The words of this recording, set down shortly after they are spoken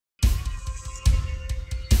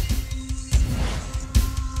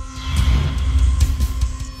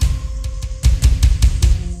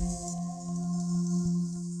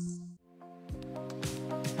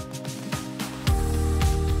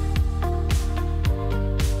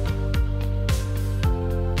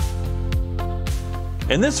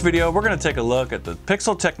In this video, we're going to take a look at the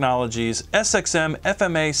Pixel Technologies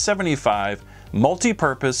SXMFMA75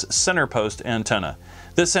 multi-purpose center post antenna.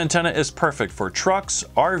 This antenna is perfect for trucks,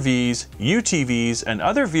 RVs, UTVs, and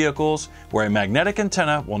other vehicles where a magnetic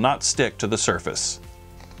antenna will not stick to the surface.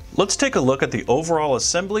 Let's take a look at the overall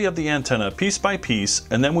assembly of the antenna piece by piece,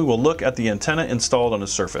 and then we will look at the antenna installed on a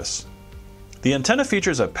surface. The antenna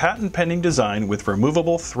features a patent-pending design with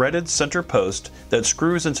removable threaded center post that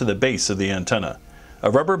screws into the base of the antenna. A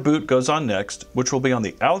rubber boot goes on next, which will be on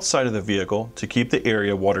the outside of the vehicle to keep the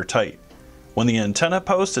area watertight. When the antenna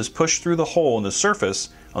post is pushed through the hole in the surface,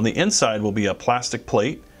 on the inside will be a plastic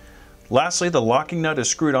plate. Lastly, the locking nut is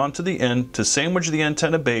screwed onto the end to sandwich the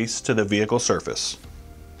antenna base to the vehicle surface.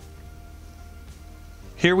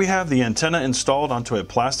 Here we have the antenna installed onto a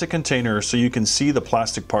plastic container so you can see the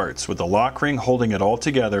plastic parts, with the lock ring holding it all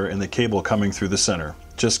together and the cable coming through the center.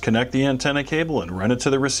 Just connect the antenna cable and run it to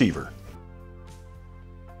the receiver.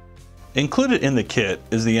 Included in the kit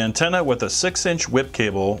is the antenna with a 6-inch whip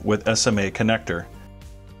cable with SMA connector.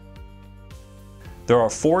 There are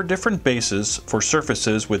 4 different bases for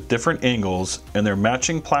surfaces with different angles and their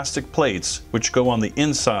matching plastic plates which go on the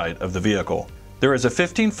inside of the vehicle. There is a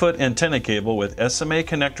 15-foot antenna cable with SMA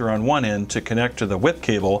connector on one end to connect to the whip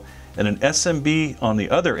cable and an SMB on the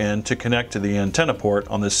other end to connect to the antenna port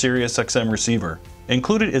on the SiriusXM receiver.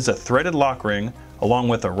 Included is a threaded lock ring along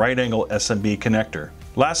with a right angle SMB connector.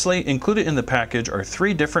 Lastly, included in the package are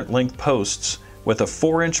 3 different length posts with a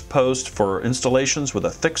 4-inch post for installations with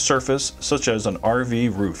a thick surface such as an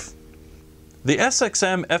RV roof. The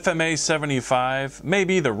SXMFMA75 may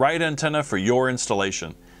be the right antenna for your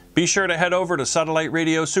installation. Be sure to head over to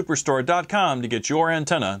SatelliteRadioSuperstore.com to get your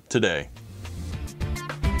antenna today.